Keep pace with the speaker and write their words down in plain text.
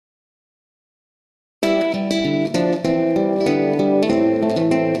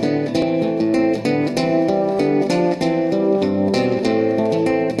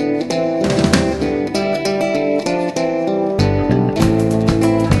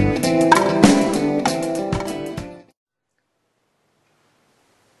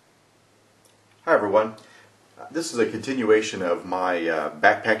This is a continuation of my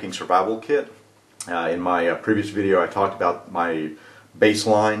backpacking survival kit. In my previous video I talked about my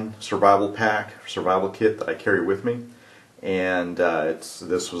baseline survival kit that I carry with me, and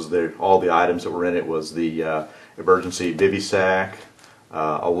this was all the items that were in it was the emergency bivy sack,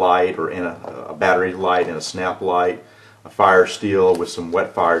 a light a battery light and a snap light, a fire steel with some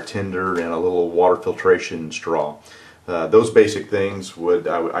wet fire tinder, and a little water filtration straw. Those basic things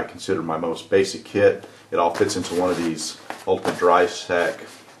I consider my most basic kit. It all fits into one of these ultimate dry stuff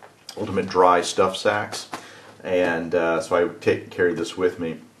sacks, and so I carry this with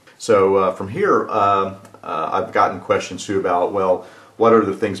me. So from here, I've gotten questions too about, well, what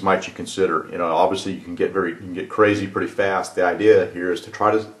other things might you consider? You know, obviously you can get crazy pretty fast. The idea here is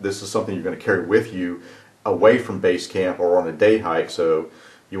to this is something you're going to carry with you away from base camp or on a day hike, so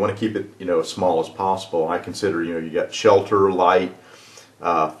you want to keep it, you know, as small as possible. I consider, you know, you got shelter, light,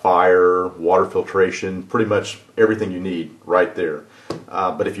 fire, water filtration, pretty much everything you need right there.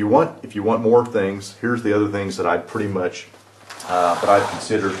 But if you want more things, here's the other things that I'd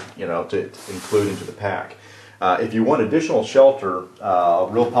consider, you know, to include into the pack. If you want additional shelter, a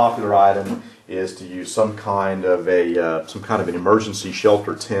real popular item is to use some kind of an emergency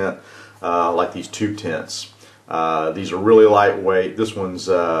shelter tent, like these tube tents. These are really lightweight. This one's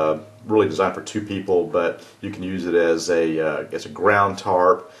really designed for 2 people, but you can use it as a ground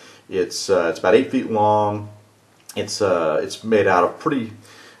tarp. It's about 8 feet long. It's made out of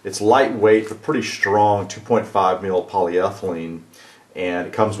it's lightweight but pretty strong 2.5 mil polyethylene, and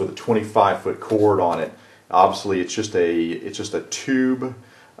it comes with a 25-foot cord on it. Obviously, it's just a tube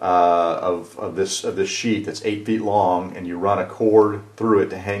of this sheet that's 8 feet long, and you run a cord through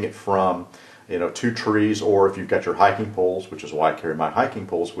it to hang it from, you know, 2 trees, or if you've got your hiking poles, which is why I carry my hiking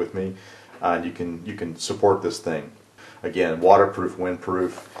poles with me, you can support this thing. Again, waterproof,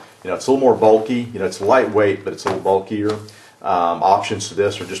 windproof. You know, it's a little more bulky. You know, it's lightweight, but it's a little bulkier. Options to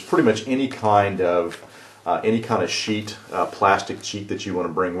this are just pretty much any kind of sheet, plastic sheet that you want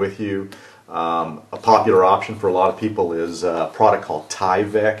to bring with you. A popular option for a lot of people is a product called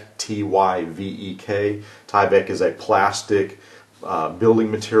Tyvek, T-Y-V-E-K. Tyvek is a plastic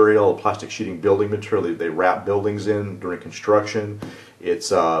building material, a plastic sheeting building material they wrap buildings in during construction. It's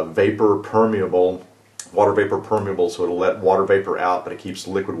vapor permeable, water vapor permeable, so it'll let water vapor out, but it keeps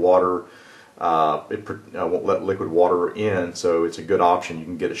liquid water. It won't let liquid water in, so it's a good option. You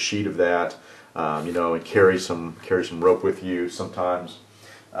can get a sheet of that, you know, and carry some rope with you sometimes.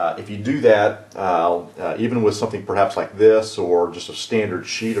 If you do that, even with something perhaps like this or just a standard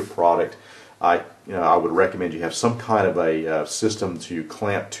sheet of product, I would recommend you have some kind of a system to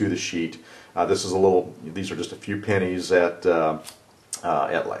clamp to the sheet. These are just a few pennies at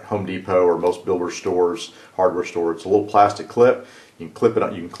like Home Depot or most builder stores, hardware stores. It's a little plastic clip. You can clip it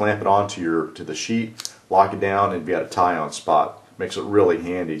on, you can clamp it onto the sheet, lock it down, and be at a tie-on spot. Makes it really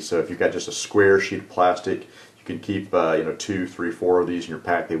handy. So if you've got just a square sheet of plastic, you can keep you know, 2, 3, 4 of these in your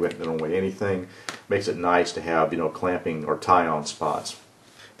pack. They don't weigh anything. Makes it nice to have, you know, clamping or tie-on spots.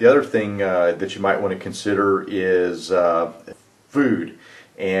 The other thing that you might want to consider is food.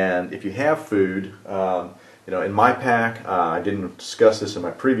 And if you have food, you know, in my pack, I didn't discuss this in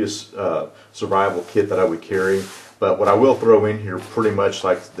my previous survival kit that I would carry, but what I will throw in here pretty much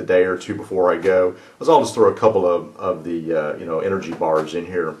like the day or 2 before I go is I'll just throw a couple of the you know, energy bars in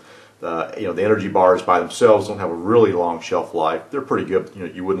here. You know, the energy bars by themselves don't have a really long shelf life. They're pretty good. You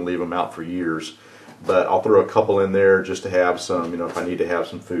know, you wouldn't leave them out for years. But I'll throw a couple in there just to have some, you know, if I need to have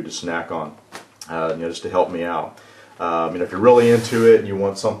some food to snack on, you know, just to help me out. You know, if you're really into it and you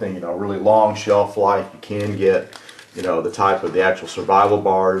want something, you know, really long shelf life, you can get, you know, the type of the actual survival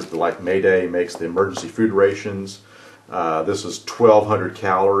bars, like Mayday makes the emergency food rations. This is 1,200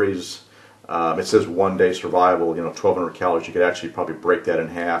 calories. It says 1 day survival, you know, 1,200 calories. You could actually probably break that in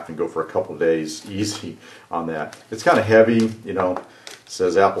half and go for a couple of days easy on that. It's kind of heavy, you know. It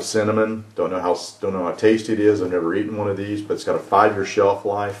says apple cinnamon. Don't know how tasty it is. I've never eaten one of these, but it's got a 5-year shelf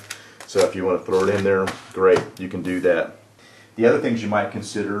life. So if you want to throw it in there, great, you can do that. The other things you might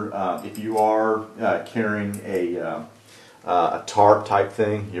consider, if you are carrying a tarp type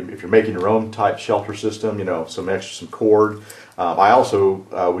thing, if you're making your own type shelter system, you know, some cord. I also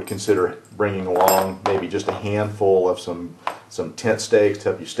would consider bringing along maybe just a handful of some tent stakes to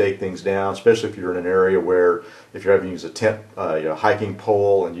help you stake things down, especially if you're in an area where if you're having to use a tent, you know, hiking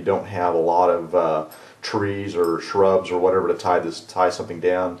pole, and you don't have a lot of trees or shrubs or whatever to tie something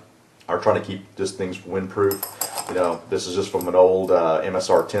down, or trying to keep this things windproof. You know, this is just from an old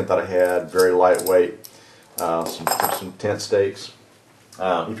MSR tent that I had, very lightweight. Some tent stakes.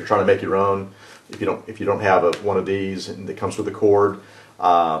 If you're trying to make your own, if you don't have one of these and it comes with a cord,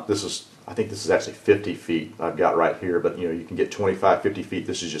 this is I think this is actually 50 feet I've got right here, but you can get 25, 50 feet.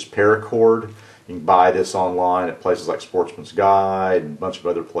 This is just paracord. You can buy this online at places like Sportsman's Guide and a bunch of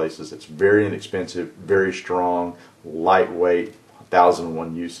other places. It's very inexpensive, very strong, lightweight,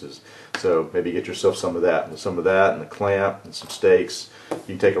 1,001 uses. So maybe get yourself some of that, and a clamp and some stakes. You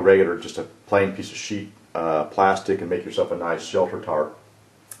can take a regular, just a plain piece of sheet plastic and make yourself a nice shelter tarp.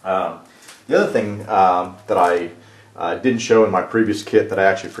 The other thing that I didn't show in my previous kit that I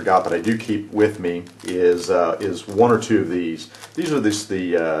actually forgot that I do keep with me is one or two of these. These are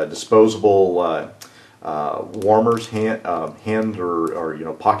the disposable warmers, hand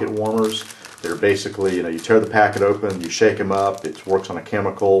or pocket warmers. They're basically, you tear the packet open, you shake them up, it works on a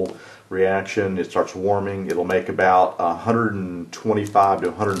chemical reaction, it starts warming, it'll make about 125 to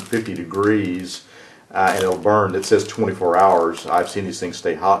 150 degrees and it'll burn. It says 24 hours. I've seen these things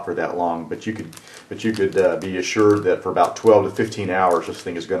stay hot for that long, but you could be assured that for about 12 to 15 hours this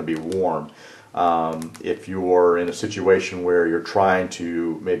thing is going to be warm. If you're in a situation where you're trying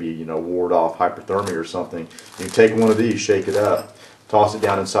to maybe ward off hypothermia or something, you can take one of these, shake it up, toss it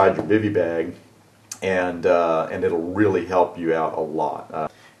down inside your bivy bag, and it'll really help you out a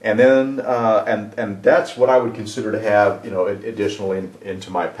lot. And then and that's what I would consider to have additionally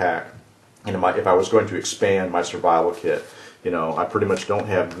into my pack. If I was going to expand my survival kit, I pretty much don't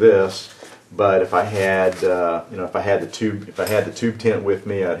have this, but if I had if I had the tube tent with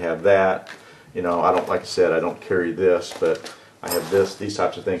me, I'd have that. Like I said, I don't carry this, but I have these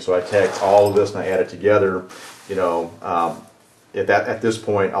types of things. So I take all of this and I add it together. At this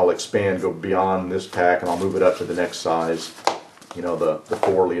point, I'll expand, go beyond this pack, and I'll move it up to the next size. The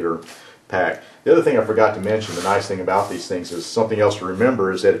 4-liter pack. The other thing I forgot to mention, the nice thing about these things is something else to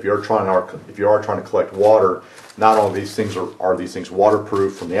remember is that if you are trying to collect water, not all of these things are these things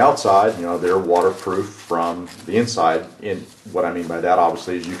waterproof from the outside. They're waterproof from the inside. And what I mean by that,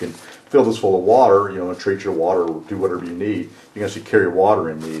 obviously, is you can fill this full of water, and treat your water or do whatever you need. You can actually carry water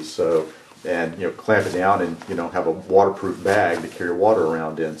in these. So, and clamp it down and have a waterproof bag to carry water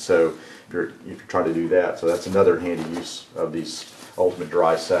around in. So if you're trying to do that, so that's another handy use of these Ultimate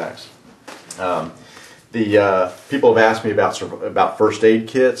Dry Sacks. People have asked me about first aid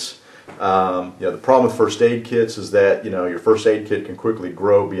kits. The problem with first aid kits is that your first aid kit can quickly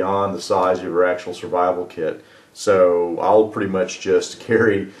grow beyond the size of your actual survival kit. So I'll pretty much just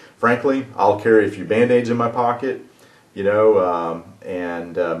carry, frankly, I'll carry a few Band-Aids in my pocket,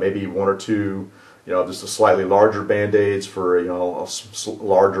 and maybe one or two, just a slightly larger Band-Aids for a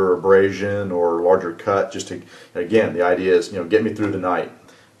larger abrasion or larger cut. Just to, again, the idea is get me through the night.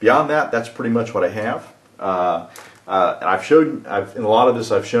 Beyond that, that's pretty much what I have. In a lot of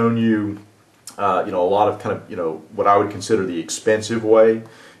this, I've shown you, a lot of kind of, what I would consider the expensive way.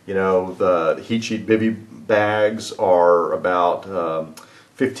 The heat sheet bivy bags are about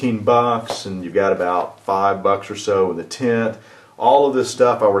 15 bucks, and you've got about $5 or so in the tent. All of this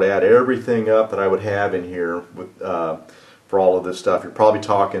stuff, I were to add everything up that I would have in here with, for all of this stuff, you're probably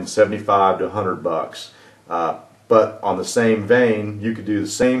talking 75 to 100 bucks. But on the same vein, you could do the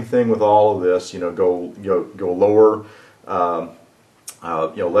same thing with all of this. Go lower,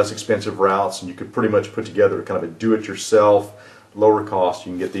 less expensive routes, and you could pretty much put together kind of a do-it-yourself, lower cost.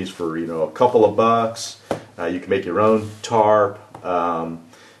 You can get these for a couple of bucks. You can make your own tarp.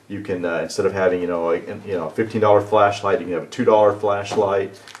 You can instead of having a $15 flashlight, you can have a $2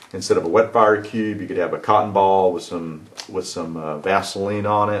 flashlight. Instead of a wet fire cube, you could have a cotton ball with some Vaseline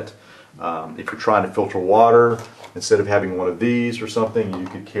on it. If you're trying to filter water, instead of having one of these or something, you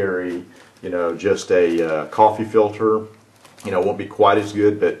could carry, just a coffee filter. It won't be quite as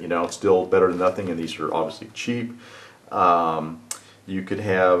good, but it's still better than nothing, and these are obviously cheap. You could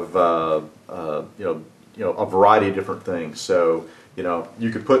have, a variety of different things. So, you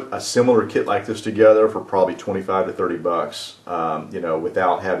could put a similar kit like this together for probably 25 to 30 bucks,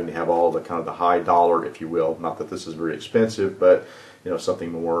 without having to have all the kind of the high dollar, if you will. Not that this is very expensive, but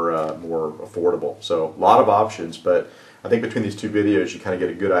something more affordable. So a lot of options, but I think between these two videos you kind of get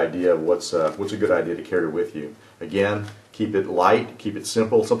a good idea of what's a good idea to carry with you. Again, keep it light, keep it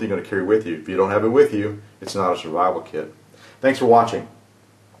simple, something you're going to carry with you. If you don't have it with you, it's not a survival kit. Thanks for watching.